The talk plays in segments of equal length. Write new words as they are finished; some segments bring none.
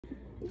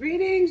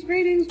Greetings,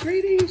 greetings,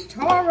 greetings,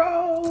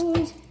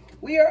 Taurus.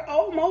 We are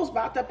almost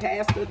about to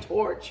pass the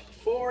torch.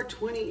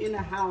 420 in the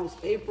house,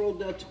 April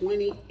the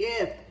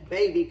 20th,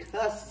 baby,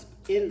 cusp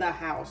in the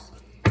house.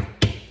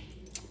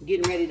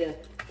 Getting ready to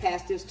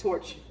pass this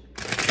torch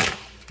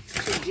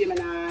to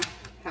Gemini,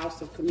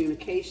 house of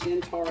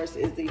communication. Taurus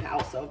is the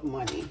house of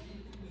money.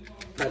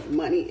 But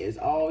money is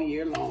all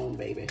year long,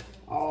 baby.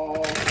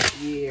 All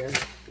year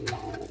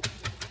long.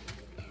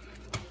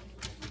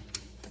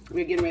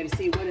 We're getting ready to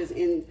see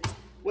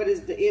what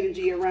is the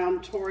energy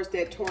around Taurus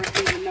that Taurus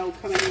needs to know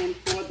coming in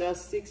for the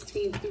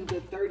 16th through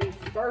the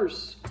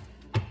 31st.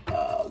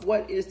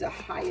 What is the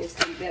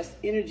highest and best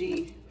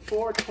energy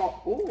for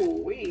Taurus?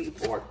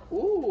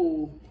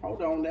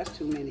 Hold on, that's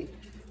too many.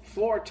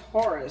 For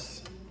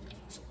Taurus.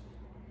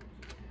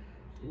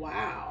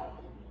 Wow.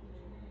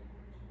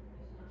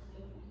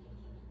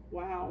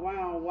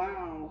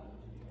 Wow.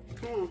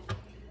 I'm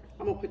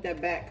gonna put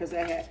that back because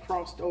I had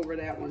crossed over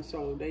that one,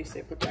 so they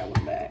said put that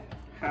one back.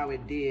 How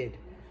it did.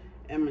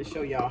 I'm gonna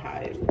show y'all how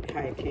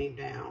it came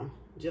down,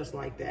 just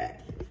like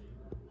that.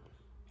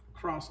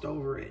 Crossed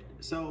over it.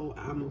 So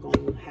I'm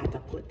gonna have to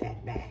put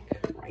that back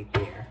right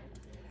there.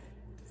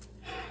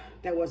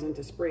 That wasn't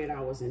the spread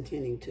I was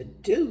intending to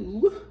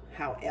do,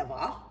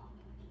 however.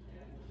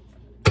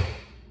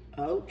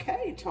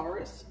 Okay,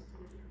 Taurus.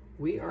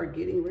 We are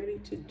getting ready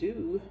to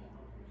do,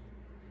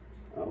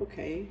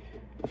 okay.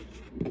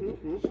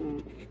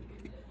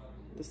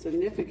 The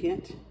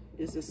significant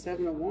is the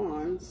 7 of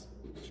Wands.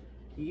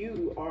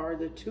 You are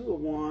the 2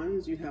 of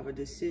Wands. You have a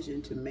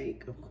decision to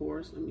make, of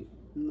course. Let me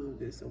move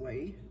this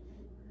away.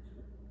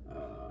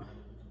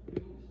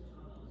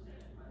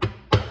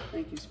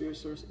 Thank you, Spirit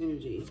Source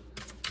Energy.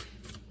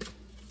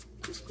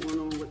 What's going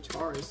on with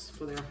Taurus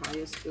for their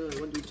highest good?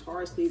 What do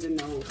Taurus need to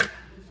know?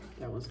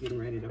 That one's getting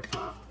ready to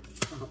pop.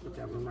 I'll put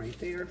that one right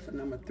there for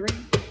number 3.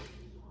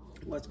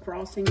 What's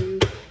crossing you?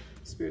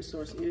 Spirit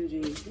Source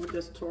Energy. What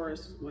does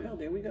Taurus? Well,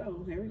 there we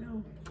go. There we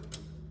go.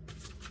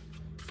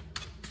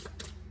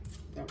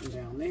 That one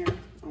down there.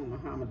 I don't know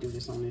how I'm gonna do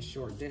this on this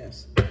short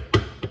desk.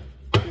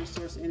 Spirit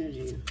Source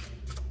Energy.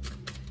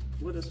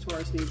 What does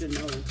Taurus need to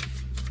know?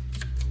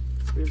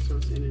 Spirit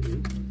Source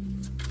Energy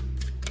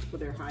for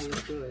their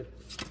highest good.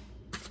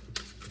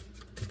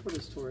 What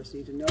does Taurus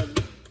need to know?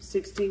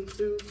 16th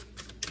to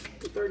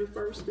the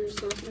 31st. Spirit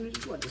Source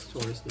Energy. What does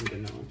Taurus need to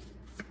know?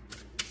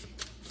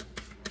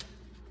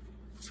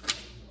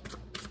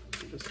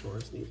 What does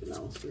Taurus need to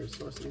know? Spirit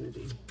Source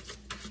Energy.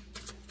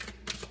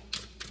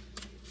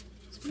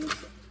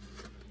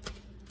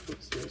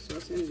 Spirit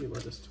Source Energy.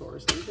 What does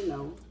Taurus need to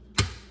know?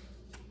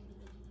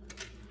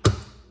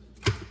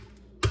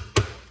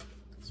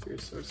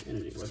 Spirit Source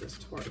Energy. What does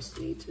Taurus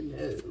need to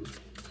know?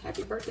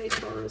 Happy birthday,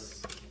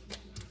 Taurus.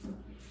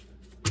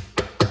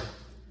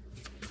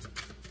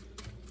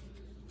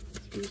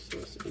 Spirit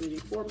Source Energy.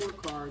 4 more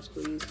cards,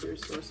 please.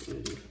 Spirit Source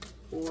Energy.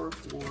 4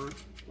 more.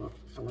 Well,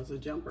 that was a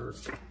jumper.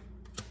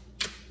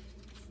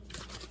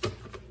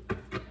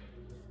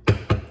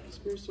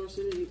 Spirit Source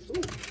Energy.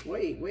 Ooh,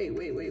 wait.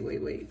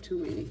 Too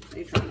many.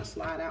 They trying to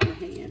slide out my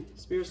hand.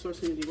 Spirit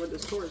Source Energy. What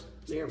does Taurus?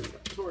 There we go.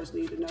 Taurus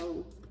need to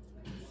know.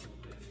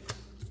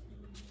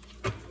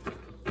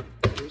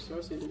 Spirit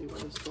Source Energy. What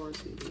does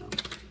Taurus need to know?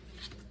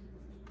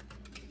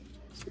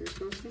 Spirit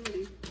Source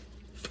Energy.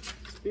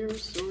 Spirit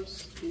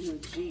Source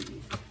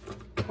Energy.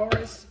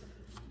 Taurus.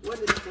 What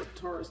is for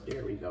Taurus?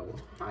 There we go.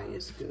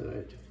 Highest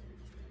good.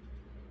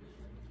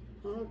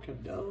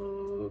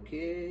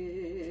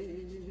 Okay.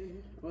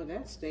 Well,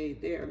 that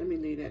stayed there. Let me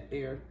leave that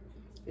there.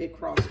 It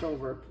crossed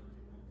over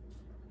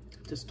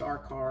to Star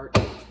card.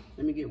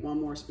 Let me get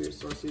one more Spirit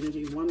Source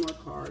Energy. One more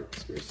card.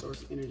 Spirit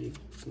Source Energy.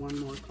 One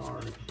more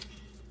card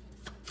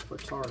for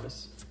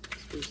Taurus.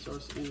 Spirit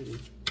Source Energy.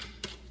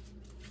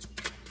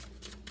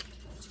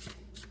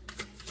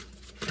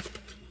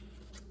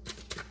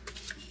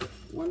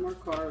 One more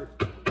card.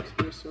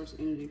 Spirit Source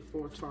Energy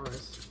for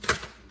Taurus.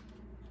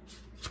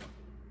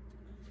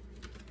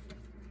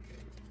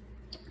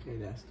 Okay,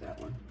 that's that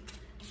one.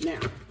 Now,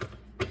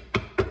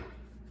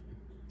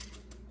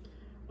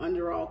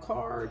 underall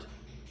card,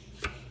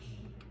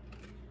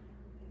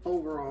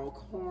 overall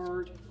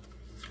card.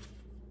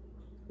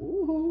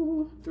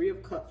 Ooh, 3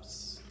 of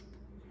Cups.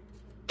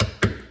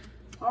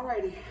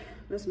 Alrighty,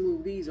 let's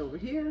move these over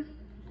here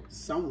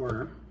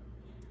somewhere.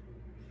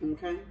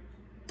 Okay,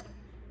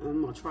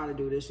 I'm gonna try to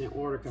do this in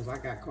order because I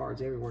got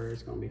cards everywhere.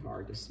 It's gonna be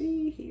hard to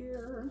see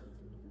here.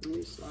 Let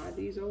me slide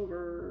these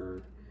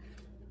over.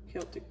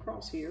 Celtic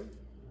cross here.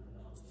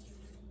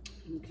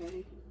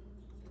 Okay,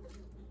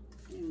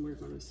 and we're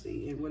going to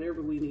see, and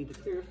whatever we need to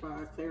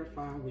clarify,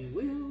 we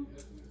will.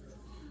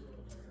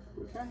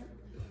 Okay, I'm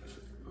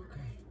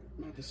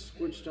going to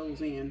switch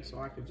those in so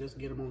I could just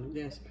get them on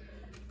the desk.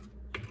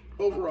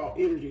 Overall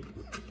energy.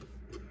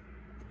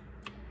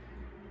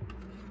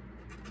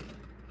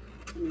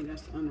 I mean,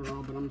 that's the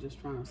underall, but I'm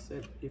just trying to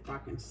set, if I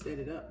can set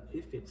it up,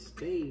 if it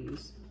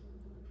stays.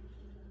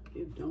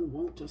 It don't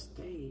want to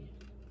stay.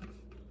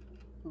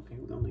 Okay,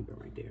 we're gonna leave it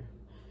right there.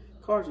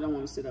 Cards don't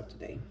want to sit up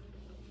today.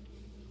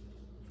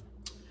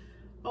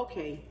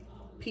 Okay,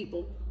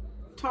 people.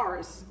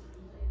 Taurus,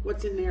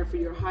 what's in there for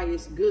your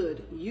highest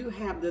good? You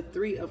have the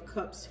Three of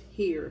Cups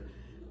here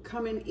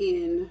coming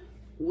in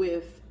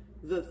with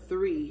the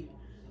Three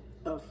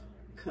of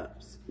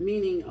Cups,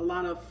 meaning a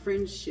lot of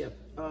friendship,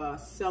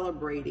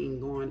 celebrating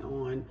going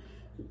on.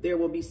 There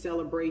will be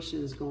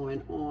celebrations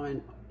going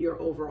on. Your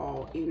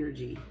overall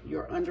energy,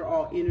 your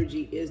underall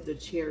energy is the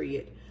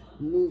Chariot,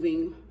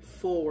 moving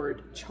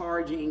forward,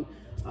 charging.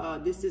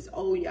 This is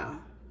Oya,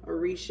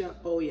 Orisha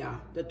Oya,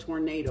 the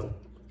tornado.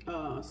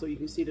 So you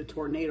can see the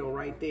tornado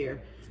right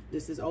there.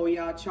 This is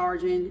Oya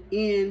charging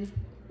in,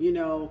 you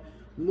know,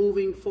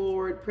 moving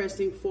forward,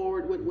 pressing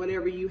forward with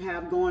whatever you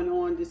have going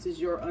on. This is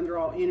your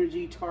underall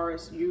energy,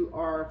 Taurus. You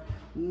are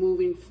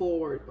moving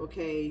forward,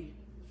 okay?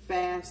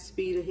 Fast,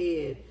 speed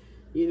ahead,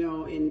 you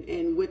know,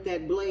 and with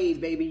that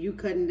blade, baby, you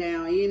cutting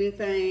down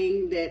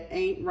anything that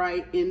ain't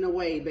right in the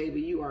way,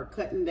 baby. You are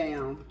cutting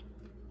down.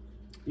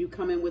 You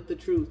coming with the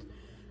truth,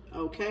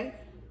 okay?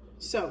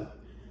 So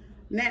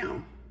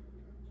now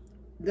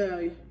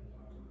the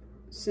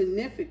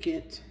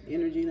significant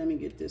energy, let me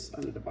get this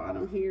under the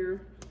bottom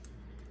here.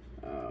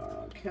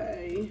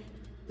 Okay,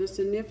 the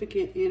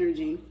significant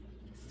energy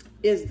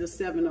is the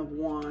Seven of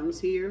Wands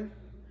here.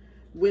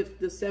 With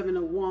the Seven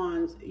of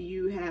Wands,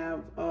 you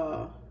have,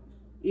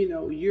 you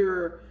know,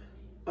 you're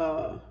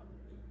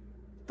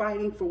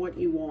fighting for what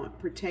you want,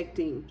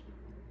 protecting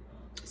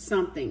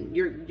something.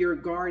 You're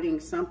guarding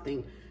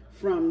something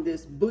from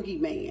this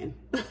boogeyman.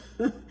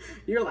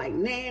 You're like,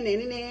 nah.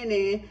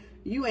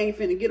 You ain't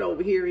finna get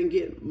over here and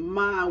get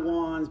my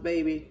wands,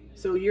 baby.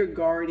 So you're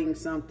guarding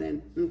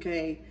something,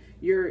 okay?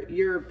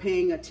 You're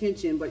paying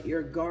attention, but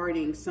you're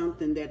guarding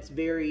something that's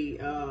very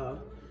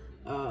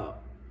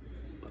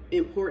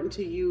important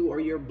to you,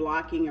 or you're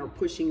blocking or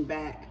pushing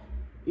back,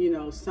 you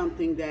know,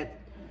 something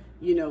that,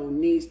 you know,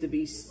 needs to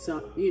be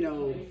some, you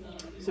know,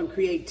 some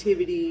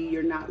creativity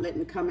you're not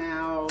letting come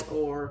out,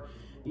 or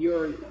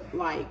you're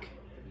like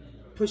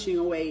pushing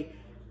away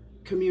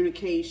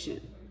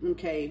communication,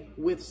 okay,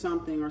 with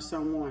something or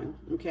someone,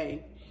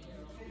 okay?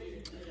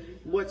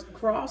 What's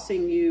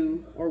crossing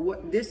you, or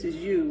what, this is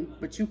you,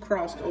 but you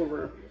crossed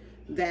over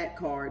that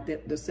card,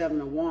 that the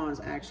Seven of Wands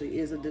actually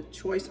is a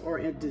choice or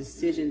a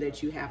decision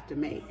that you have to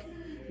make.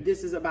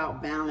 This is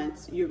about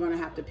balance. You're going to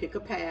have to pick a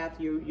path.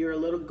 You're a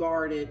little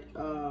guarded.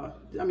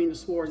 I mean, the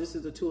swords, this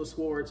is the Two of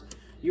Swords.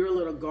 You're a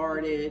little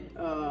guarded,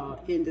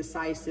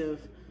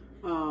 indecisive.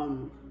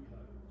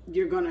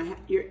 You're going to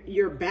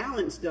you're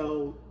balanced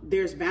though.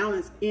 There's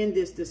balance in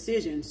this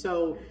decision.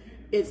 So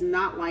it's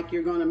not like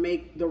you're going to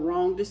make the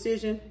wrong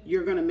decision.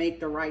 You're going to make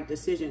the right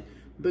decision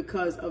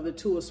because of the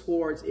Two of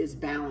Swords is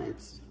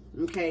balanced.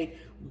 Okay.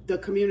 The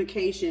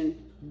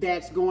communication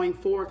that's going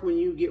forth when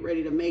you get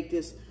ready to make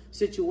this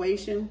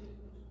situation,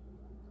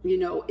 you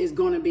know, is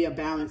going to be a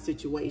balanced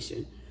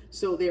situation.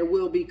 So there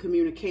will be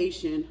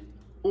communication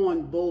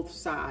on both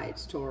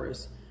sides,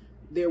 Taurus.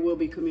 There will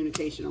be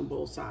communication on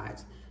both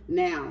sides.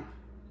 Now,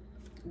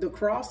 the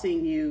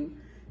crossing you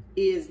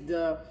is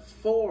the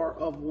Four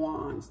of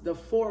Wands. The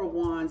Four of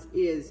Wands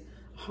is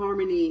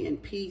harmony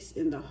and peace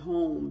in the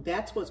home.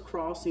 That's what's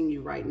crossing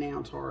you right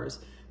now, Taurus.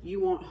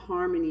 You want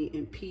harmony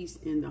and peace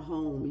in the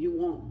home. You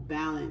want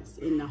balance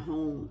in the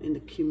home, in the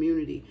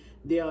community.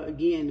 There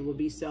again will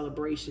be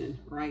celebration,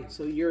 right?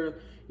 So you're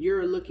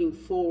looking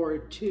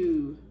forward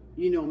to,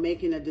 you know,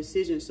 making a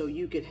decision so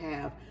you could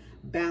have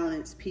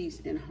balance,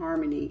 peace, and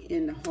harmony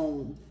in the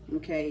home,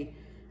 okay?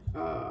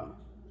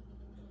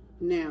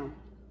 Now,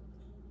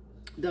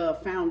 the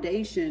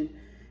foundation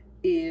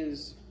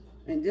is,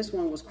 and this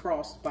one was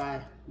crossed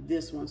by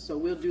this one, so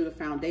we'll do the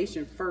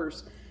foundation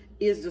first,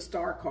 is the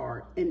Star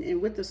card.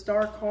 And with the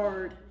Star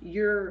card,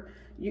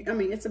 I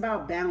mean, it's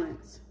about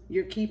balance.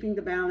 You're keeping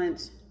the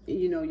balance,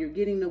 you know, you're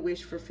getting the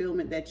wish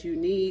fulfillment that you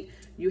need.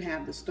 You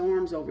have the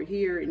storms over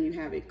here and you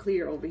have it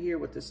clear over here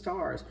with the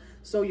stars.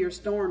 So your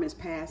storm is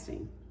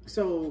passing.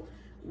 So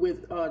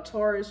with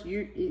Taurus,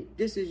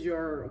 this is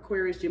your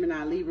Aquarius,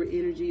 Gemini, Libra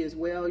energy as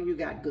well. You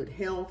got good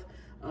health.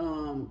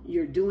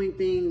 You're doing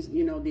things,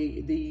 you know,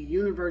 the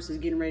universe is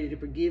getting ready to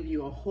give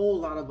you a whole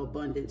lot of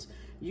abundance.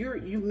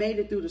 You've made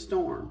it through the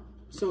storm.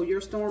 So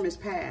your storm is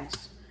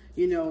past.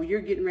 You know,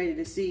 you're getting ready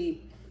to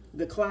see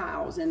the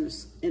clouds and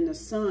the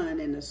sun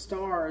and the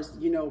stars,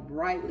 you know,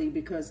 brightly,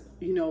 because,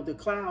 you know, the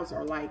clouds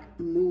are like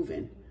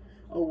moving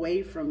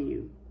away from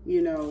you,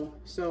 you know.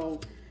 So,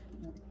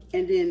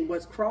 and then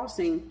what's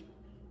crossing,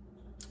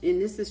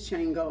 and this is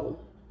Chango.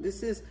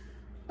 This is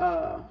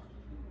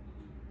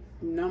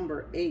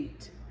number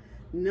 8.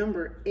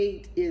 Number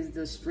 8 is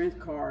the Strength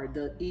card,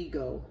 the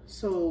ego.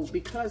 So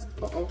because,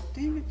 oh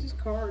dang it, this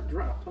card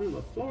dropped on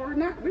the floor.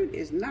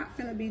 It's not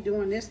gonna be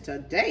doing this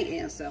today,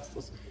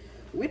 ancestors,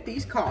 with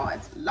these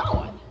cards.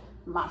 Lord,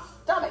 my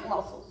stomach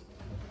muscles.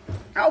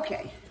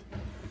 Okay,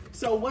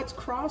 so what's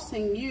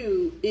crossing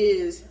you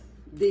is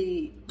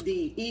the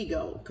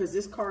ego, because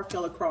this card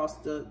fell across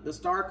the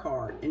Star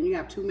card, and you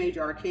have two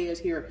major arcanas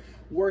here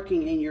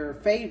working in your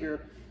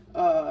favor.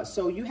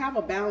 So you have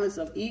a balance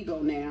of ego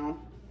now,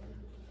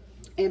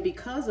 and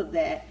because of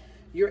that,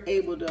 you're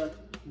able to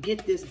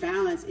get this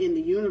balance in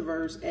the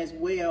universe as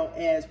well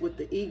as with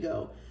the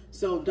ego.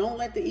 So don't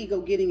let the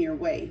ego get in your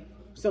way.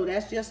 So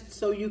that's just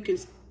so you can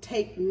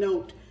take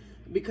note,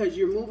 because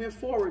you're moving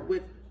forward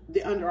with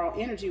the underall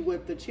energy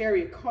with the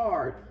Chariot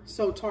card.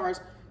 So Taurus,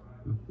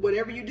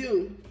 whatever you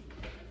do,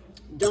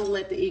 don't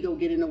let the ego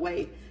get in the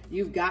way.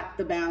 You've got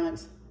the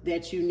balance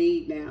that you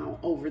need now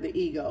over the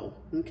ego.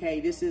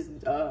 Okay, this is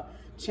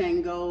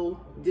Chango.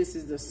 This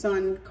is the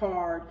sun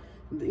card.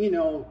 You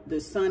know, the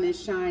sun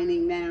is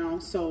shining now.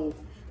 So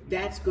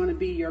that's going to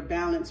be your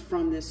balance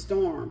from this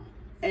storm.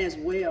 As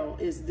well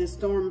as this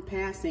storm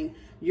passing,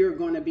 you're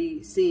going to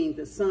be seeing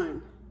the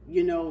sun.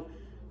 You know,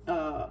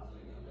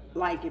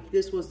 like if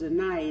this was the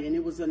night and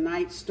it was a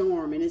night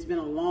storm and it's been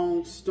a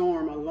long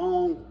storm, a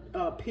long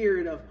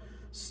period of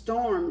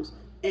storms,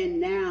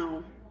 and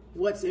now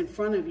what's in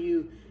front of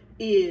you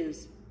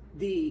is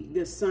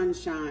the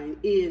sunshine,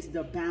 is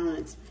the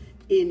balance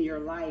in your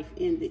life,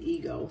 in the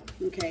ego.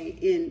 Okay,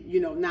 in, you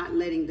know, not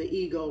letting the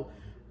ego,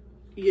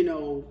 you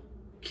know,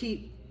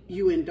 keep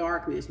you in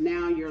darkness.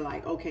 Now you're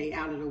like, okay,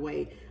 out of the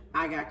way.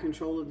 I got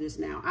control of this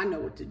now. I know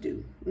what to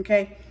do.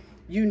 Okay,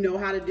 you know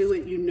how to do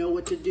it. You know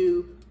what to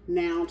do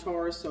now,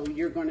 Taurus. So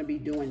you're going to be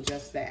doing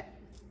just that.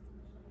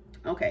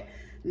 Okay,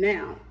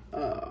 now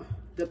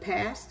the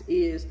past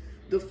is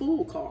the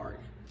Fool card.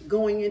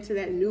 Going into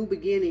that new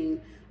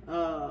beginning,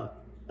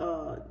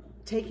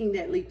 taking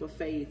that leap of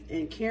faith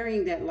and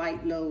carrying that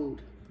light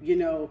load, you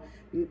know,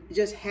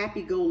 just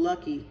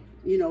happy-go-lucky,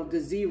 you know, the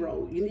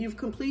zero. You've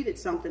completed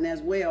something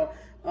as well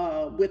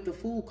with the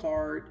Fool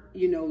card.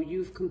 You know,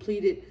 you've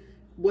completed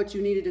what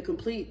you needed to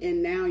complete,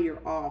 and now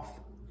you're off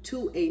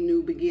to a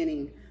new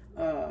beginning,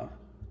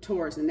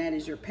 Taurus, and that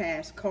is your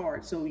past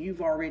card. So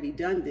you've already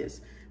done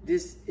this.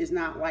 This is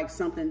not like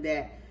something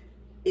that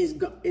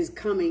is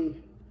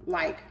coming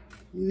like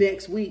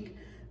next week.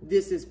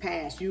 This is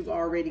past. You've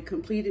already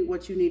completed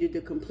what you needed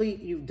to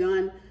complete. You've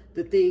done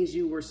the things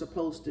you were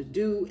supposed to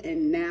do,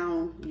 and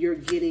now you're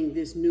getting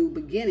this new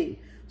beginning.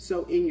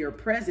 So in your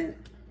present,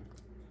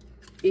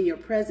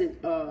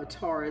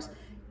 Taurus,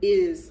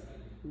 is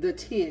the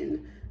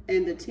 10,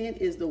 and the 10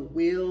 is the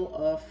Wheel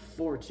of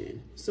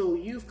Fortune. So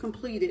you've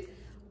completed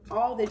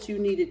all that you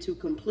needed to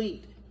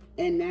complete,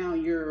 and now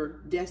your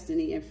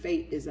destiny and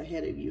fate is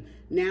ahead of you.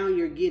 Now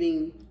you're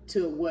getting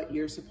to what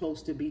you're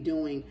supposed to be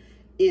doing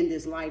in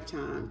this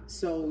lifetime.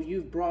 So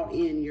you've brought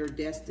in your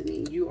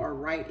destiny. You are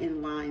right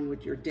in line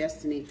with your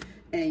destiny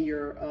and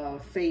your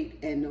fate.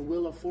 And the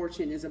Wheel of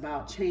Fortune is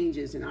about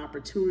changes and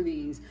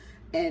opportunities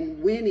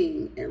and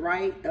winning,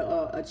 right?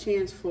 A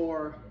chance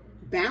for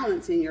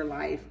balance in your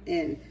life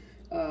and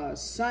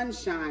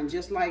sunshine,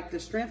 just like the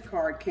Strength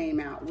card came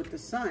out with the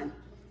sun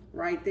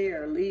right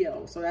there,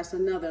 Leo. So that's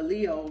another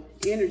Leo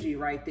energy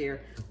right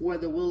there, where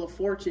the Wheel of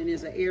Fortune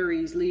is an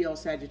Aries, Leo,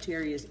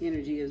 Sagittarius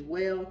energy as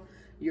well.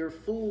 Your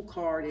Fool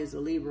card is a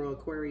Libra,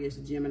 Aquarius,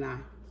 Gemini.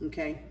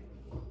 Okay,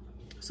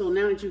 so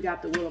now that you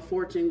got the Wheel of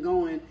Fortune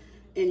going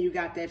and you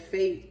got that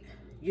fate,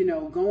 you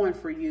know, going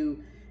for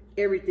you,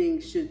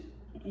 everything should,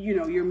 you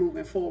know, you're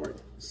moving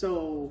forward.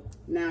 So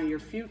now your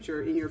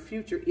future, and your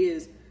future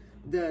is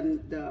the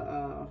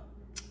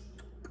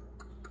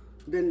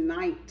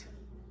Knight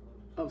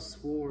of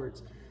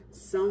Swords.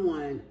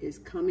 Someone is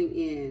coming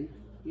in,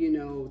 you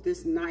know,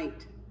 this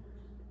knight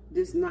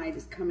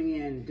is coming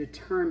in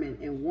determined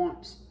and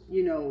wants,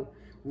 you know,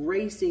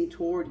 racing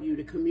toward you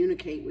to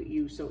communicate with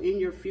you. So in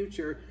your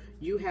future,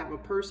 you have a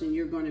person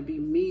you're going to be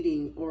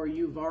meeting, or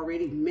you've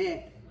already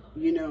met,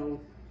 you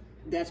know,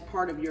 that's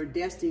part of your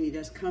destiny,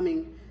 that's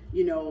coming,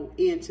 you know,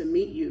 in to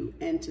meet you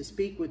and to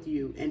speak with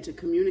you and to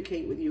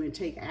communicate with you and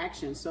take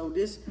action. So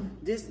this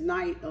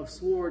Knight of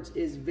Swords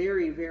is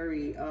very,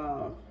 very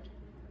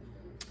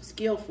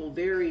skillful,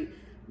 very,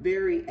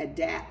 very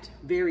adept,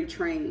 very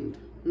trained.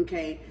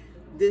 Okay,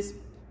 this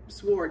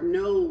sword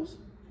knows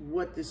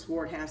what this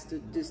sword has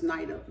to, this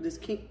Knight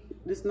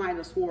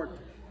of Sword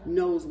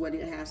knows what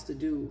it has to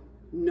do,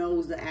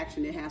 knows the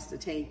action it has to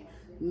take,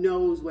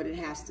 knows what it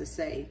has to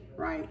say,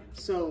 right?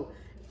 So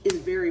it's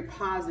very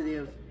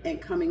positive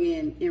and coming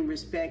in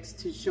respects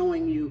to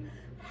showing you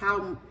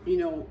how, you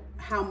know,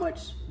 how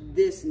much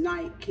this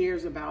knight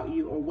cares about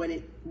you, or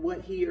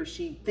what he or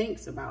she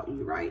thinks about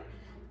you, right?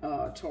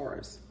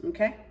 Taurus.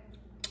 Okay,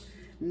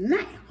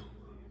 now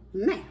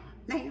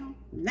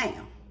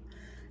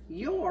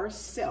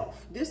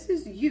yourself. This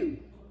is you,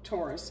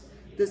 Taurus,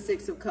 the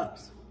Six of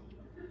Cups.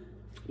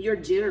 You're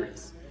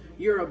generous,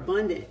 you're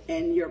abundant,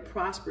 and you're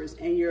prosperous,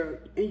 and you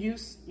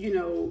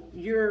know,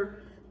 you're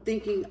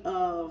thinking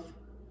of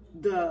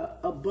the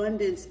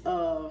abundance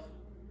of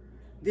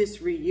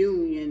this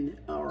reunion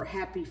or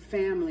happy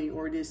family,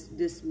 or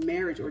this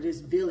marriage, or this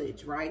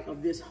village, right?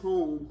 Of this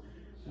home,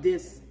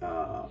 this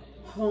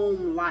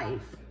home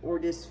life, or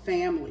this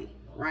family,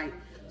 right?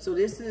 So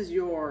this is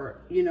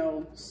your, you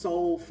know,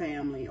 soul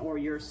family, or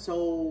your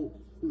soul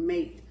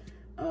mate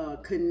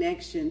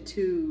connection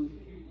to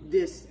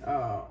this,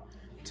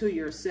 to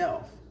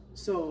yourself.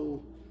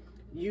 So,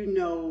 you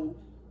know,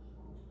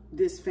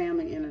 this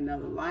family in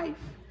another life,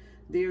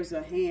 there's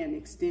a hand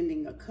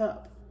extending a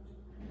cup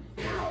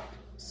out.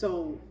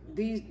 So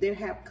they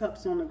have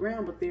cups on the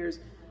ground, but there's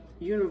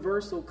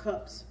universal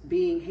cups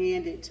being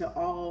handed to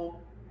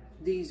all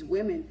these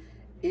women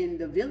in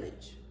the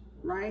village,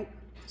 right?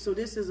 So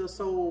this is a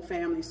soul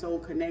family, soul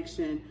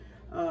connection,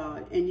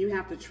 and you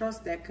have to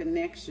trust that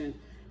connection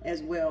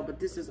as well. But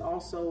this is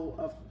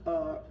also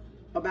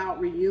about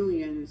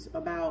reunions,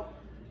 about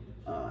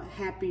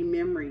happy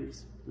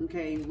memories,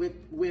 okay,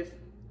 with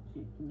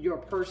your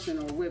person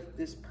or with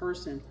this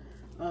person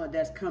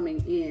that's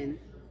coming in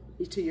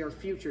to your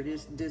future,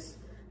 this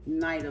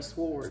Knight of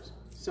Swords.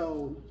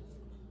 So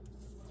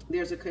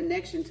there's a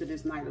connection to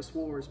this Knight of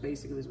Swords,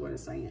 basically is what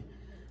it's saying.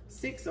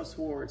 Six of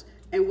Swords.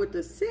 And with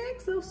the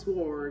Six of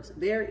Swords,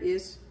 there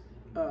is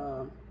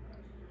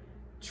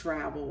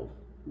travel.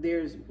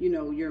 There's, you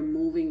know, you're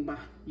moving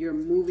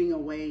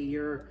away,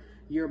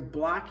 you're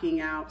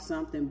blocking out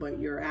something, but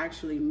you're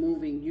actually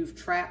moving. You've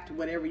trapped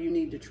whatever you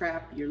need to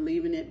trap, you're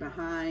leaving it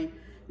behind,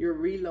 you're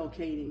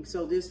relocating.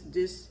 So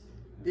this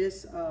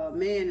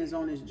man is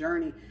on his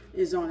journey,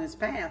 is on his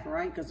path,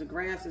 right? Because the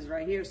grass is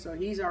right here. So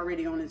he's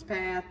already on his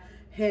path,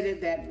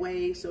 headed that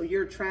way. So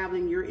you're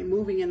traveling, you're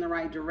moving in the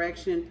right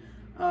direction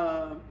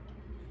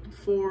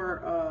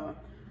for,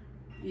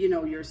 you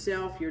know,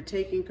 yourself. You're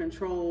taking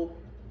control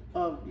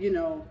of, you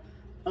know,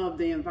 of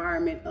the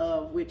environment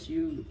of which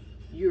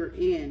you're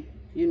in.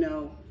 You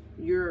know,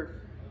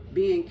 you're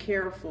being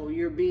careful,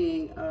 you're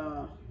being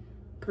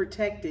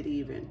protected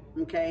even,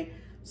 okay?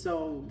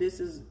 So this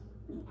is,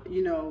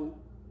 you know,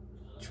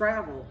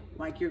 travel,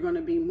 like you're going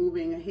to be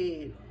moving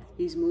ahead.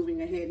 He's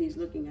moving ahead, he's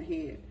looking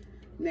ahead.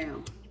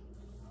 Now,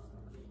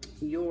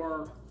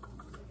 your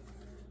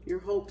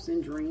hopes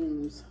and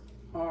dreams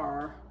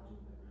are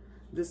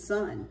the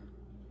sun,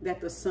 that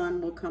the sun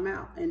will come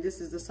out. And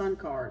this is the sun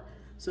card.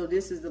 So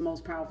this is the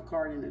most powerful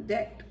card in the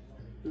deck,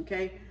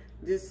 okay?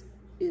 This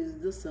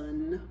is the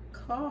sun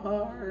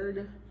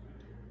card,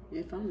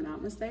 if I'm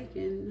not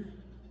mistaken.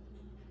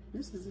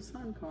 This is the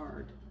sun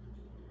card,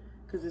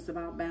 because it's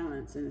about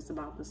balance and it's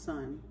about the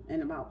sun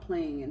and about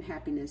playing and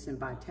happiness and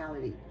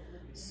vitality.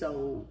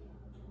 So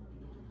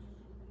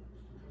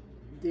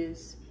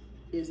this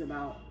is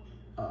about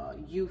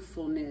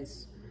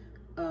youthfulness,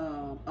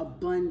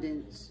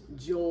 abundance,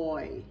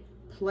 joy,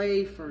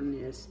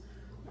 playfulness,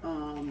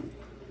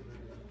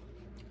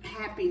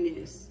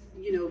 happiness.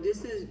 You know,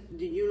 this is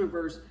the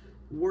universe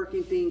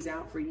working things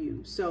out for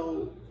you.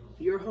 So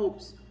your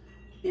hopes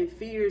and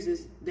fears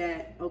is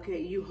that, okay,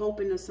 you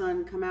hoping the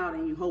sun come out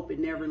and you hope it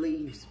never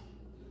leaves.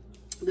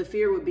 The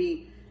fear would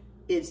be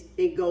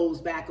it goes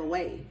back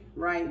away,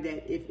 right?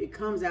 That if it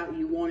comes out,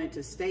 you want it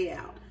to stay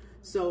out.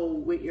 So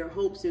with your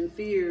hopes and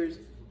fears,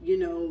 you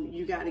know,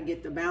 you got to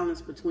get the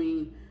balance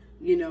between,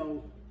 you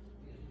know,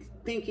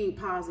 thinking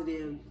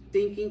positive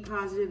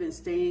and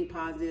staying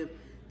positive.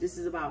 This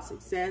is about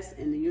success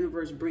and the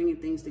universe bringing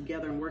things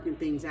together and working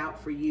things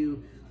out for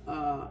you.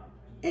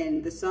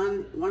 And the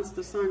sun, once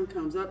the sun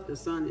comes up, the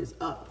sun is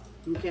up,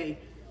 okay?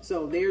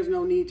 So there's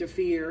no need to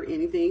fear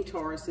anything.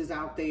 Taurus is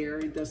out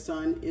there. The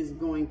sun is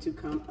going to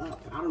come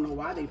up. I don't know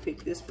why they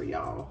picked this for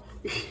y'all.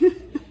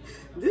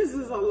 This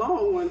is a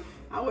long one.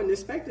 I wasn't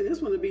expecting this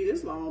one to be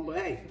this long, but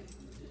hey.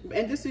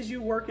 And this is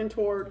you working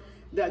toward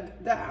the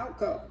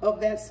outcome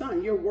of that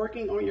sun. You're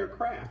working on your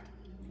craft.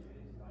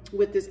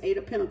 With this Eight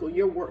of Pentacles,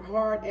 you're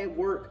hard at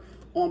work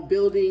on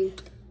building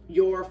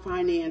your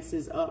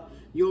finances up,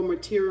 your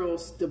material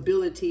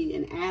stability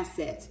and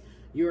assets,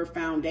 your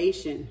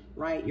foundation,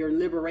 right? Your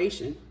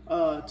liberation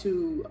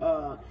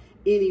to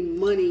any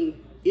money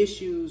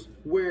issues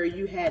where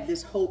you had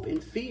this hope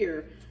and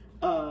fear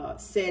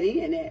set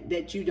in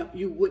that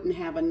you wouldn't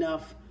have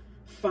enough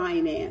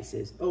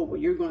finances. Oh, well,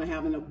 you're going to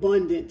have an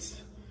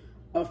abundance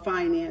of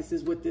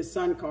finances with this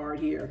sun card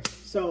here.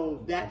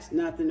 So that's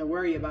nothing to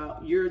worry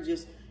about.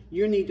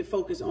 You need to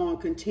focus on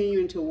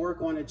continuing to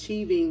work on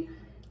achieving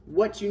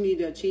what you need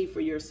to achieve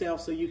for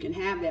yourself so you can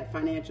have that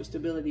financial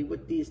stability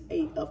with these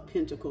Eight of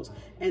Pentacles.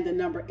 And the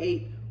number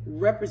 8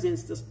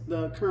 represents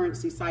the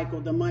currency cycle,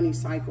 the money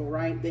cycle,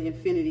 right? The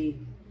infinity,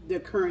 the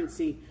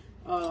currency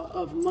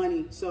of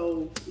money.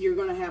 So you're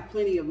going to have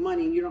plenty of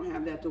money. You don't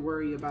have that to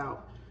worry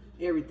about.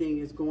 Everything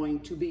is going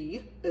to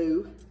be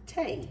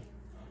okay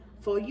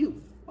for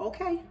you,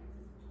 okay?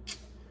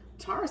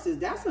 Tauruses,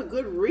 that's a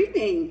good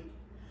reading.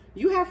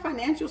 You have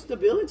financial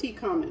stability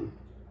coming.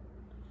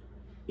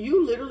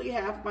 You literally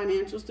have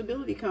financial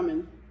stability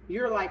coming.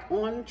 You're like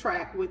on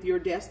track with your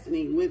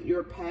destiny, with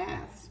your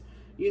paths,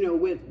 you know,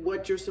 with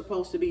what you're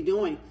supposed to be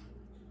doing.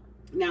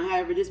 Now,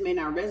 however, this may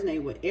not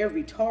resonate with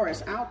every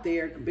Taurus out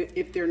there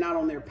if they're not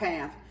on their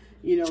path.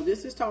 You know,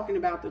 this is talking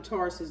about the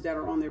Tauruses that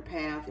are on their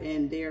path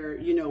and they're,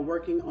 you know,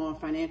 working on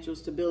financial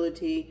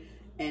stability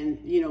and,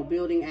 you know,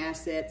 building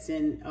assets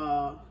and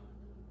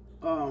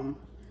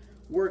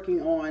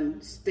working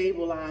on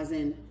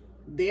stabilizing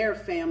their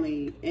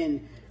family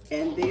and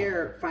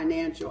their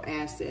financial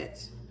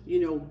assets, you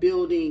know,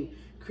 building,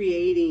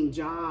 creating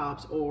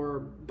jobs or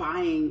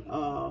buying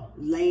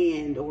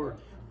land or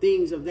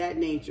things of that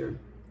nature.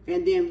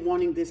 And then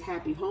wanting this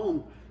happy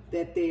home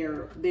that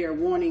they're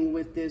wanting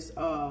with this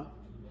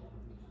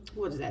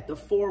what is that? The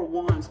 4 of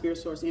Wands, Spirit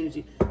Source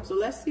energy. So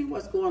let's see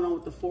what's going on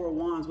with the 4 of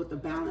Wands, with the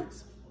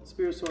balance.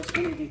 Spirit Source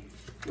energy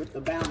with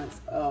the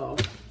balance of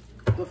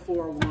the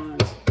 4 of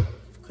Wands.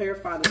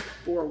 Clarify the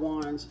 4 of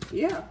Wands.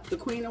 Yeah, the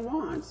Queen of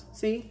Wands.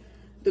 See,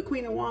 the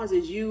Queen of Wands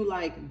is you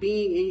like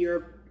being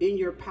in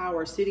your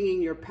power, sitting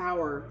in your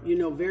power, you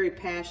know, very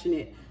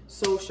passionate,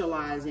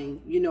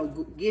 socializing, you know,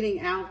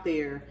 getting out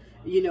there,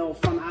 you know,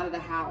 from out of the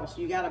house.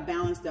 You got to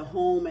balance the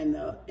home and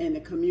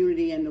the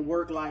community and the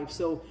work life.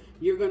 So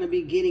you're going to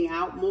be getting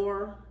out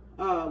more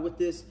with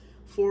this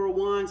 4 of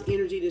Wands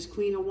energy, this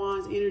Queen of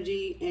Wands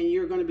energy, and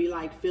you're going to be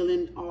like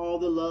feeling all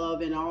the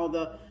love and all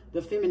the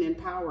feminine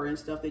power and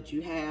stuff that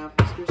you have.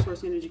 Spirit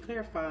Source energy,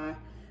 clarify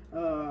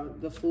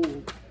the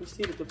Fool. Let's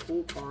see what the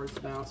Fool card is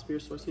about.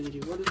 Spirit Source energy,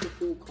 what is the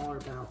Fool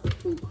card about? The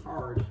Fool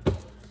card.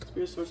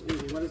 Spirit Source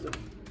energy, what is the,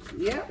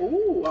 yeah,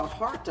 ooh, a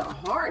heart to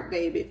heart,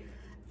 baby.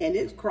 And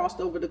it's crossed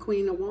over the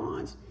Queen of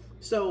Wands.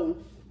 So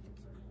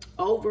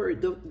over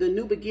the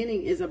new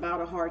beginning is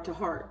about a heart to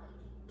heart.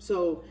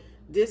 So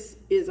this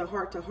is a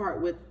heart to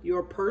heart with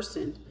your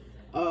person,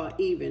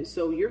 even.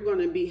 So you're going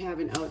to be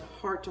having a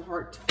heart to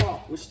heart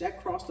talk, which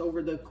that crossed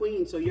over the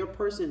Queen. So your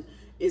person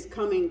is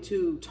coming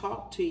to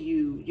talk to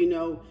you, you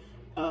know,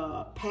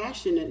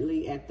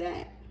 passionately at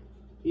that,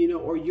 you know,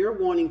 or you're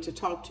wanting to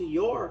talk to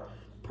your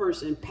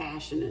person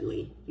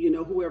passionately, you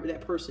know, whoever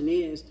that person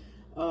is,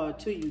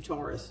 to you,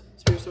 Taurus.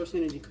 Spirit Source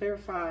energy,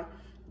 clarify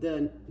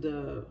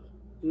the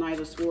Knight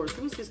of Swords.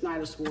 Who is this Knight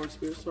of Swords?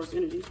 Spirit Source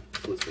energy.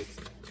 Who is this?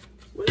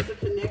 What is the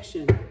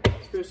connection,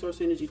 Spirit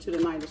Source energy, to the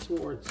Knight of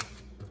Swords?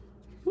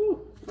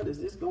 Whew, what is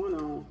this going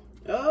on?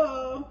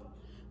 Oh,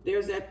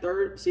 there's that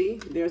third,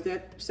 see, there's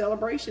that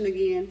celebration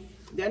again.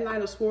 That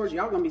Knight of Swords,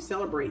 y'all gonna be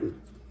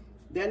celebrating.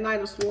 That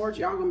Knight of Swords,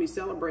 y'all gonna be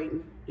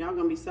celebrating. Y'all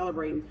gonna be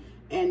celebrating.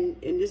 And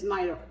this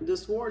Knight of the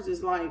Swords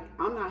is like,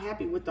 I'm not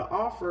happy with the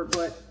offer,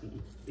 but,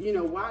 you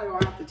know, why do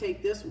I have to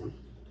take this one?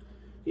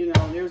 You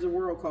know, there's a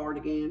World card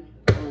again.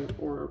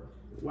 Or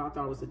well, I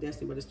thought it was the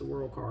Destiny, but it's the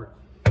World card.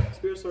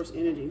 Spirit Source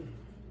energy.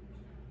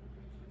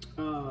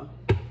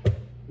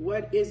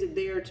 What is it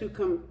there to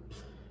come?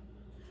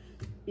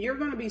 You're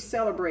going to be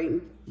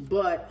celebrating,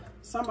 but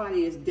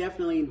somebody is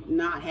definitely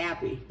not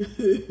happy.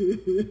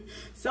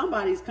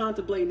 Somebody's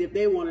contemplating if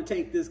they want to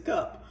take this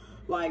cup.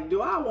 Like,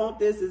 do I want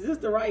this? Is this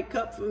the right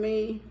cup for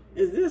me?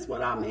 Is this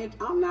what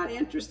I'm not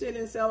interested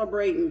in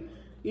celebrating.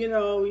 You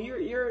know,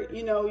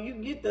 you know, you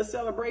get the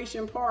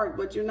celebration part,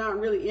 but you're not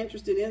really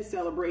interested in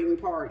celebrating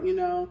part, you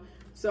know.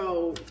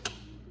 So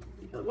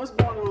what's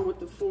going on with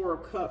the 4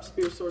 of Cups,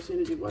 Spirit Source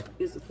energy? What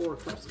is the 4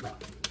 of Cups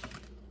about?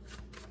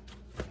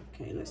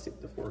 Okay, let's see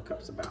what the 4 of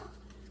Cups about.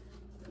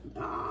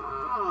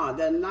 Ah,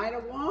 the Knight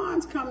of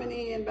Wands coming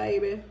in,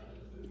 baby.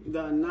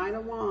 The Knight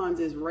of Wands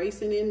is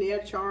racing in there,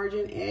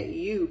 charging at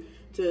you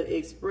to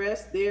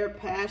express their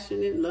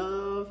passionate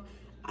love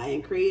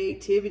and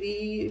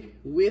creativity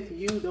with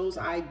you, those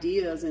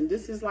ideas. And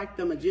this is like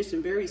the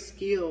Magician, very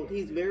skilled.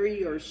 He's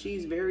very, or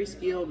she's very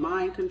skilled,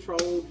 mind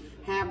control,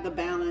 have the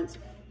balance,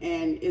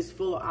 and is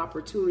full of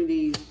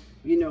opportunities,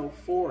 you know,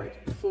 for it,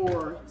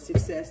 for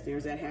success.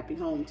 There's that happy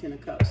home, 10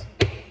 of Cups.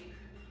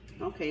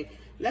 Okay,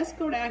 let's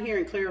go down here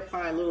and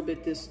clarify a little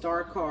bit this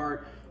Star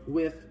card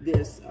with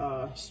this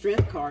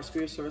Strength card,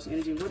 Spirit Source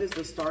energy. What is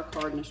the Star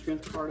card and the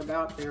Strength card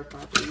about?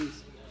 Clarify,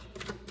 please.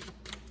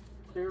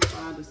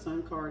 Clarify the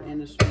Sun card and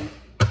the Strength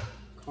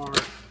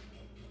card.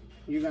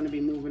 You're going to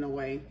be moving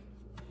away.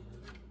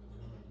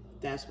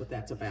 That's what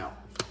that's about.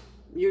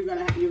 You're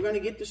gonna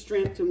get the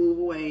strength to move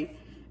away.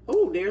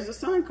 Oh, there's the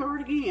Sun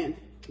card again.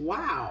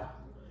 Wow.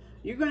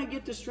 You're going to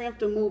get the strength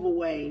to move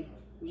away.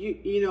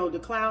 You know, the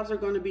clouds are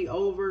going to be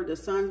over. The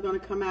sun's going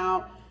to come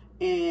out,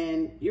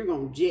 and you're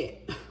going to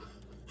jet.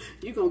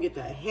 You're going to get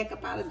the heck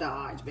up out of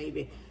Dodge,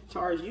 baby.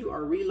 Taurus, you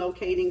are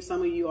relocating.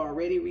 Some of you are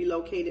already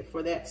relocated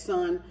for that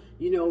sun,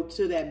 you know,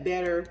 to that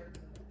better,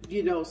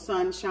 you know,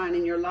 sunshine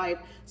in your life.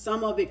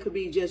 Some of it could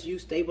be just you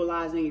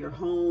stabilizing your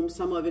home.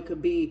 Some of it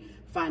could be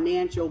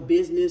financial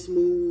business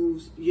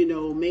moves, you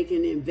know,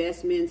 making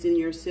investments in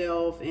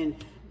yourself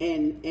and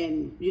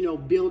you know,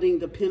 building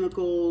the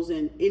pinnacles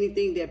and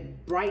anything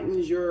that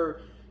brightens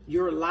your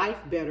life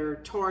better.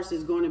 Taurus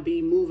is going to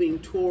be moving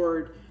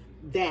toward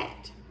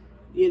that.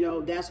 You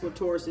know, that's what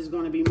Taurus is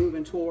going to be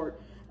moving toward.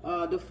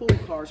 The Fool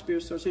card,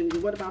 Spirit Source energy.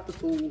 What about the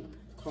Fool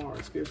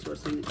card, Spirit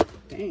Source energy?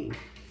 Dang,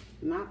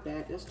 not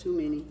that. That's too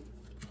many.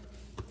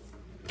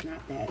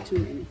 Not that. Too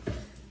many.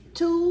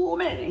 Too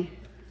many.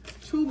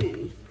 Too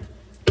many.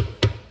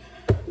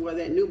 Well,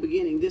 that new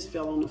beginning, this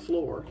fell on the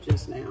floor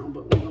just now,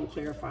 but we're going to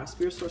clarify.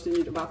 Spirit Source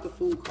energy about the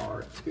Fool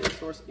card. Spirit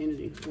Source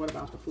energy. What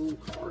about the Fool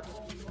card?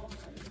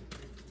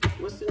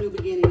 What's the new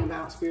beginning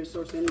about, Spirit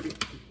Source energy?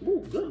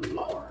 Ooh, good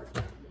Lord.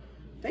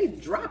 They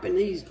dropping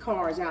these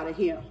cards out of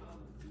here.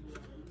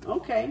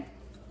 Okay.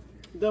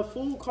 The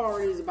Fool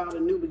card is about a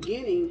new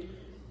beginning.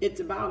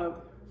 It's about an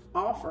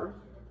offer.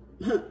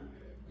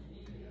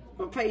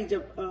 A page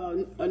of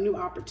a new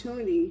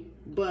opportunity,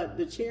 but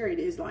the Chariot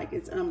is like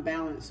it's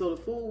unbalanced. So the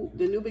Fool,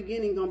 the new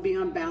beginning, gonna be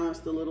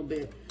unbalanced a little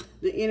bit.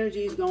 The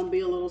energy is gonna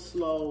be a little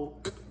slow.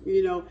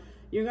 You know,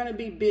 You're going to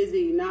be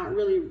busy, not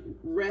really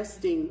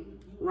resting,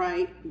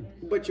 right?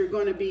 But you're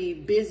going to be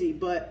busy.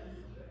 But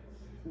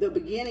the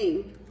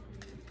beginning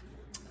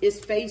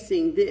is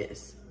facing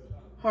this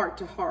heart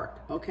to heart,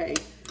 okay?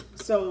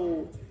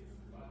 So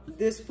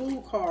this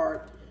Fool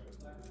card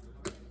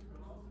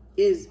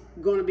is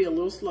going to be a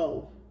little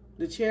slow.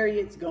 The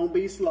Chariot's going to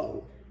be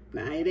slow.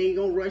 Now, it ain't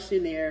going to rush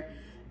in there,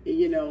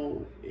 you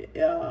know.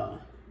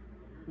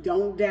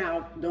 Don't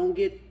doubt. Don't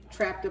get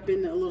trapped up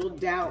in a little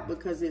doubt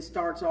because it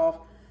starts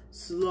off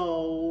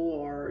slow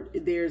or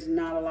there's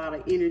not a lot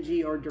of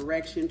energy or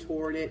direction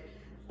toward it.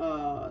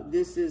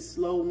 This is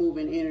slow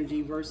moving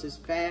energy versus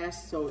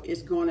fast. So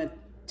it's going to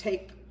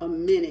take a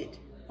minute,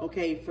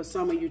 okay, for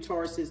some of you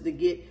Tauruses to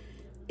get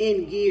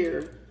in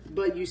gear,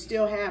 but you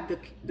still have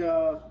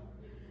the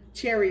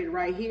Chariot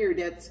right here.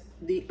 That's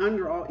the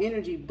underall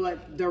energy,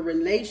 but the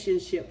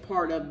relationship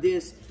part of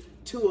this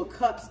Two of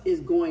Cups is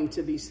going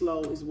to be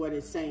slow, is what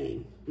it's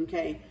saying,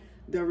 okay?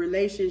 The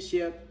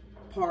relationship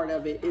part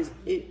of it is,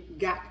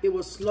 it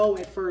was slow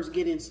at first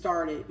getting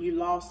started. You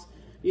lost,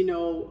 you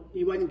know,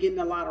 you wasn't getting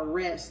a lot of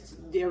rest.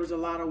 There was a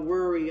lot of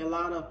worry, a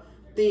lot of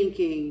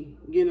thinking,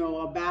 you know,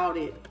 about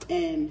it.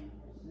 And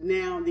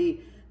now the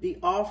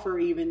offer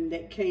even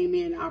that came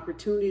in,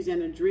 opportunities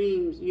and the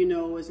dreams, you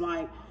know, is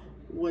like,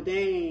 well,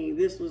 dang,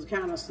 this was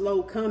kind of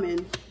slow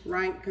coming,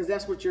 right? Because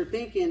that's what you're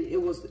thinking.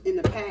 It was in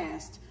the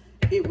past.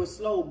 It was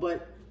slow,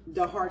 but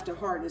the heart to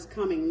heart is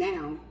coming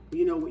now,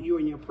 you know, with you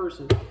and your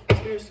person.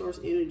 Spirit source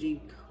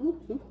energy.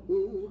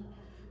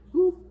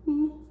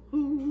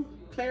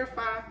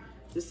 Clarify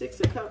the Six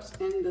of Cups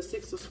and the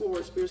Six of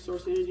Swords. Spirit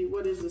source energy.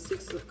 What is the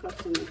Six of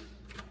Cups and the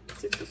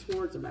Six of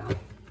Swords about?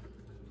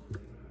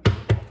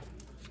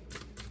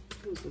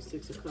 What's the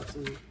Six of Cups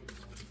and the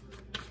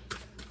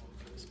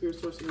Spirit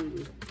source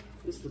energy?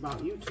 This is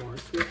about you,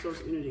 Taurus. Spirit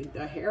source energy.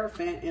 The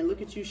Hierophant, and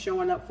look at you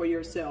showing up for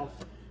yourself.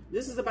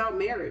 This is about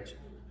marriage.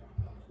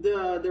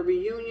 The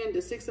reunion,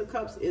 the Six of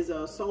Cups is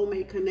a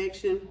soulmate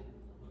connection.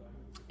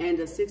 And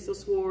the Six of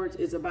Swords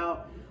is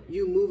about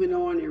you moving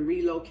on and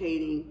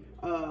relocating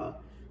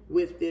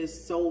with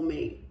this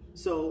soulmate.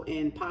 So,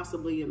 and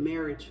possibly a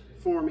marriage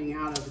forming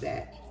out of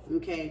that.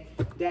 Okay,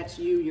 that's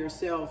you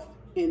yourself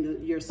in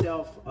the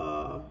yourself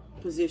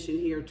position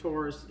here.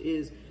 Taurus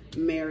is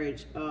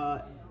marriage,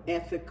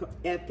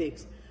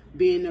 ethics,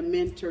 being a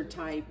mentor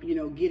type. You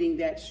know, getting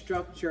that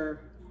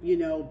structure, you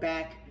know,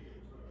 back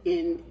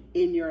in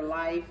your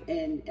life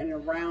and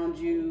around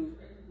you,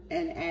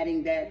 and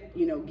adding that,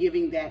 you know,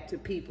 giving that to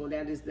people.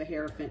 That is the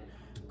Hierophant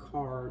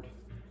card.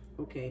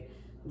 Okay,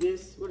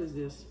 this, what is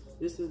this?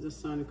 This is the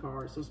Sun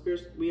card. So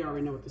spirits, we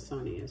already know what the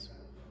Sun is,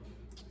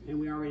 and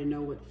we already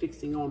know what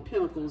fixing on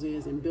Pentacles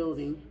is and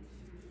building.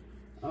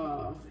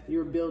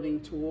 You're building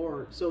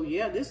toward. So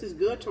yeah, this is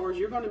good, Taurus.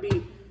 You're going to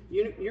be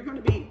you're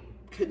going to be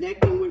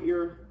connecting with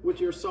your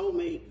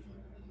soulmate.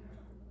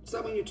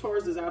 Some of you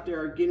Tauruses out there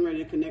are getting ready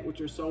to connect with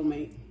your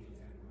soulmate.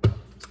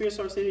 Spirit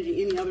source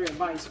energy. Any other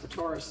advice for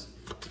Taurus?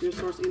 Spirit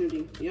source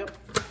energy. Yep.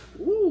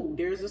 Ooh,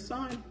 there's the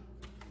Sun.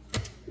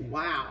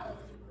 Wow.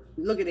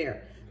 Look at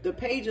there. The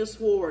Page of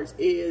Swords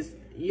is,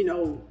 you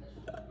know,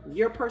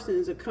 your person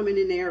is coming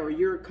in there, or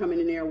you're coming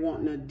in there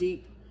wanting a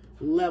deep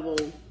level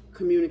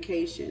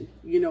communication,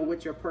 you know,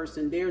 with your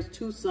person. There's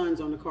two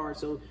suns on the card.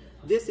 So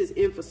this is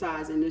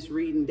emphasizing this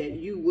reading that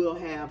you will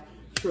have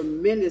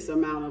tremendous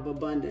amount of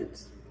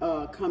abundance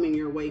coming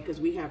your way,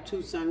 because we have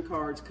two Sun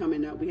cards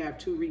coming up. We have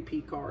two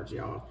repeat cards,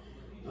 y'all.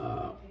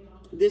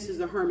 This is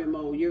a hermit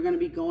mode. You're going to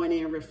be going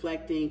in,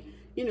 reflecting,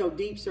 you know,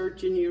 deep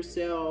searching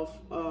yourself,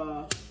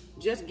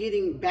 just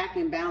getting back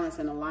in balance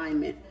and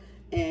alignment.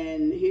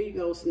 And here you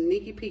go,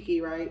 sneaky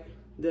peeky, right?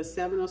 The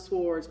Seven of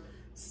Swords.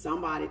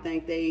 Somebody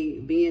think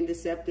they being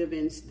deceptive,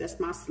 and that's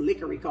my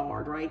slickery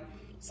card, right?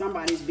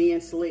 Somebody's being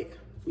slick,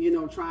 you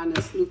know, trying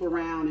to snoop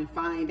around and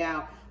find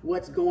out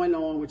what's going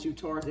on with you,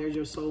 Taurus. There's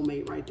your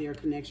soulmate right there,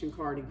 connection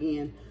card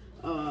again.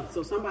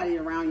 So somebody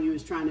around you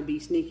is trying to be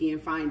sneaky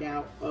and find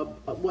out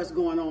what's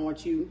going on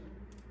with you,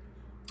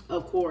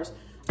 of course.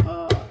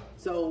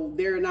 So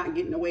they're not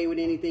getting away with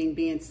anything,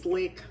 being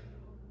slick,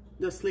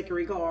 the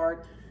slickery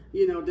card,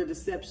 you know, the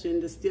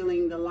deception, the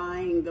stealing, the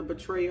lying, the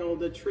betrayal,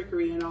 the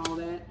trickery, and all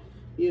that.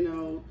 You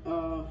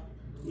know,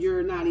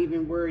 you're not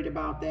even worried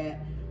about that.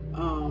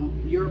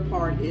 Your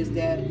part is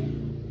that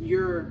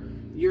you're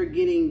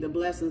getting the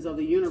blessings of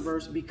the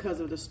universe because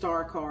of the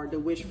Star card, the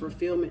wish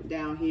fulfillment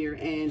down here,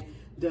 and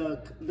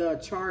the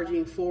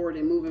charging forward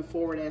and moving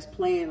forward as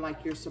planned,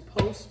 like you're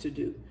supposed to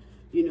do.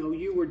 You know,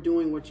 you were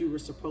doing what you were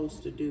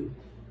supposed to do.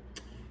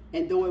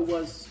 And though it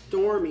was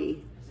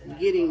stormy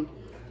getting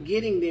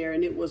there,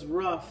 and it was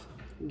rough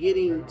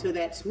getting to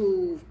that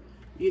smooth,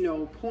 you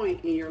know,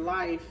 point in your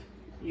life,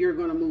 you're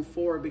going to move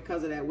forward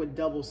because of that with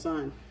double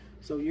Sun.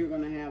 So you're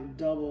going to have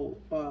double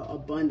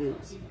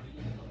abundance,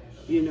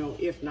 you know,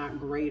 if not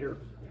greater,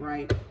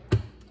 right?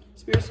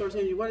 Spirit source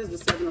energy. What is the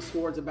Seven of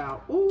Swords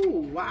about?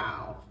 Ooh,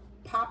 wow.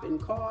 Popping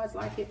cards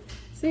like it.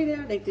 See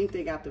there? They think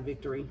they got the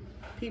victory.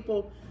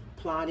 People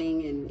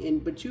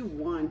plotting, but you've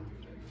won.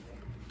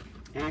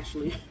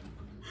 Actually,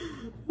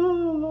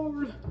 Oh,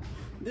 Lord.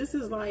 This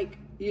is like,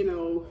 you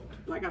know,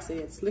 like I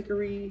said,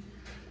 slickery,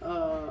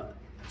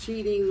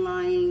 cheating,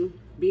 lying,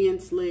 being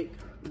slick.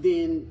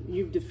 Then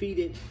you've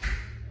defeated,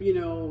 you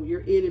know,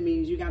 your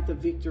enemies. You got the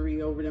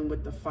victory over them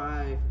with the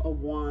 5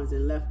 of Wands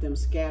and left them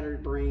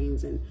scattered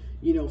brains and,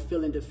 you know,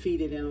 feeling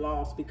defeated and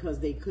lost because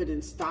they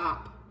couldn't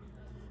stop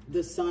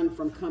the sun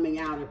from coming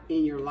out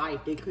in your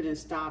life. They couldn't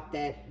stop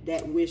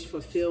that wish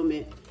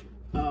fulfillment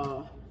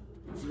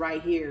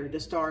right here, the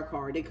star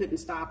card. They couldn't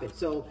stop it.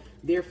 So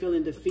they're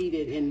feeling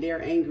defeated and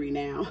they're angry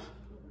now.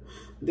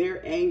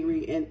 They're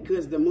angry, and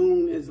because the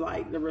moon is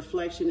like, the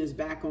reflection is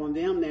back on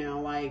them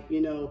now. Like,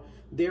 you know,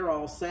 they're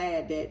all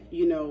sad that,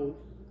 you know,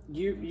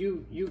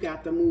 you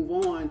got to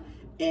move on,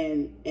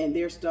 and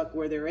they're stuck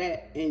where they're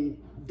at. And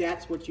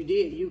that's what you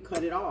did. You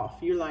cut it off.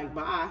 You're like,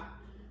 bye,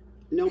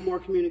 no more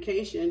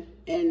communication.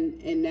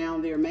 And now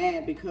they're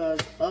mad because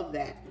of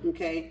that.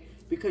 Okay.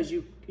 Because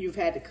you've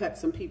had to cut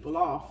some people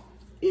off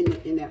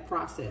in that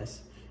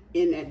process,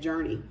 in that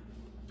journey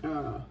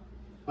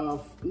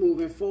of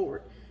moving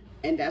forward.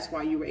 And that's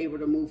why you were able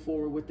to move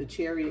forward with the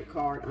Chariot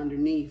card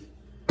underneath,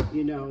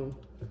 you know.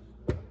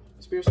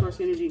 Spirit source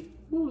energy.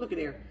 Ooh, look at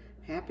there.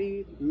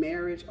 Happy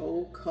marriage,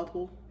 old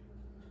couple.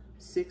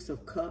 6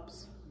 of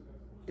Cups.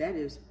 That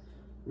is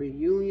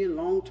reunion,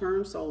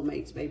 long-term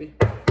soulmates, baby.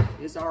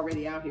 It's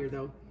already out here,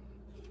 though,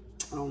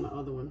 on the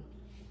other one.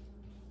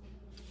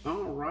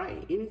 All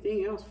right.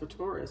 Anything else for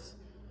Taurus?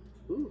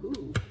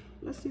 Ooh.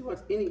 Let's see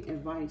what's any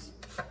advice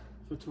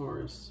for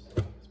Taurus.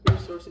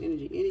 Spirit source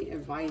energy. Any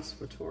advice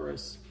for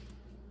Taurus?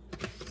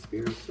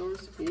 Spirit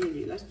source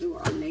energy. Let's do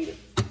our native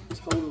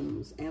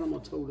totems, animal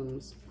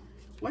totems.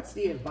 What's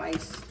the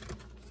advice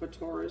for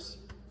Taurus?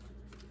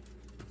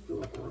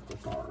 Do an oracle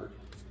card.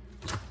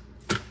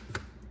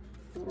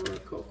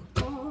 Oracle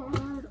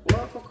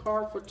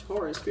card for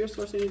Taurus. Spirit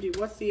source energy.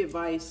 What's the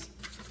advice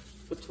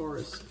for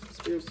Taurus?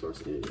 Spirit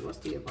source energy. What's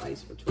the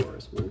advice for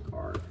Taurus? One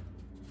card.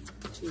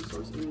 Spirit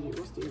source energy.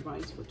 What's the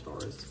advice for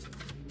Taurus?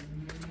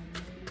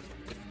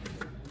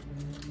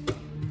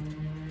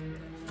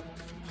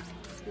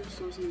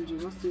 Source energy.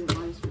 What's the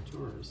advice for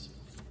Taurus?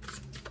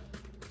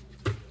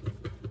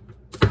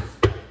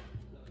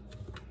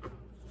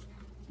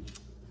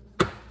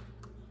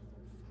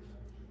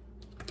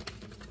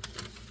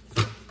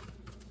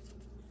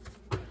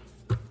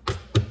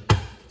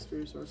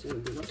 Spirit source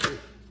energy. What's it?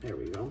 There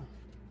we go.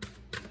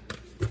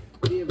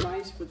 The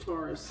advice for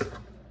Taurus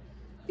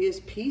is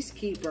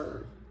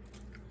peacekeeper.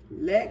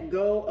 Let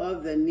go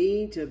of the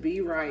need to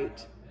be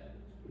right.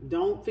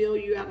 Don't feel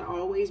you have to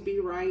always be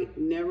right.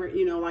 Never,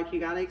 you know, like you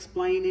got to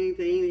explain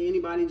anything to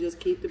anybody. Just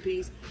keep the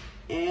peace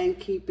and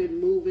keep it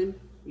moving.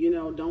 You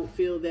know, don't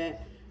feel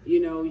that, you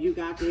know, you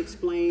got to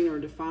explain or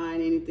define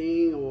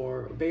anything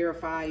or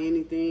verify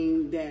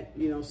anything that,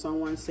 you know,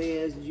 someone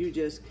says. You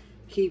just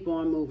keep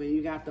on moving.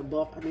 You got the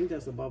I think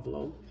that's a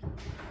buffalo.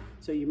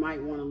 So you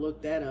might want to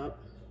look that up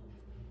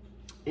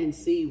and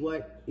see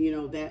what, you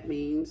know, that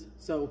means.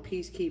 So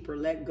peacekeeper,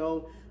 let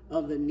go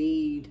of the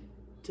need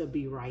to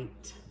be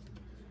right.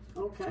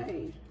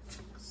 Okay,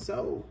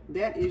 so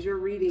that is your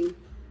reading,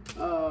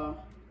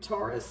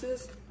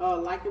 Tauruses.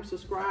 Like and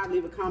subscribe,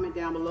 leave a comment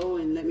down below,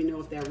 and let me know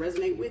if that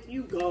resonates with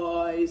you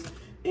guys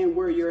and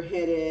where you're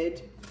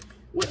headed,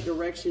 what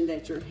direction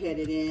that you're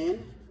headed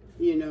in,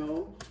 you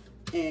know.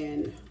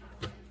 And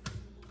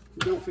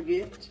don't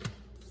forget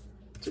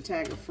to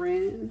tag a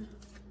friend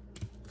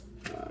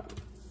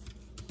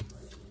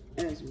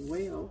as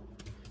well.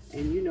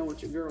 And you know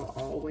what your girl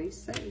always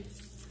say.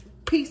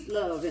 Peace,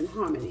 love, and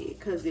harmony.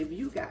 Because if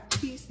you got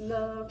peace,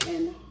 love,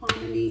 and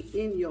harmony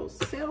in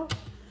yourself,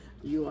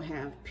 you'll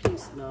have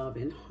peace, love,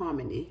 and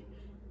harmony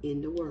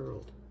in the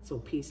world. So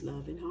peace,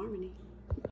 love, and harmony.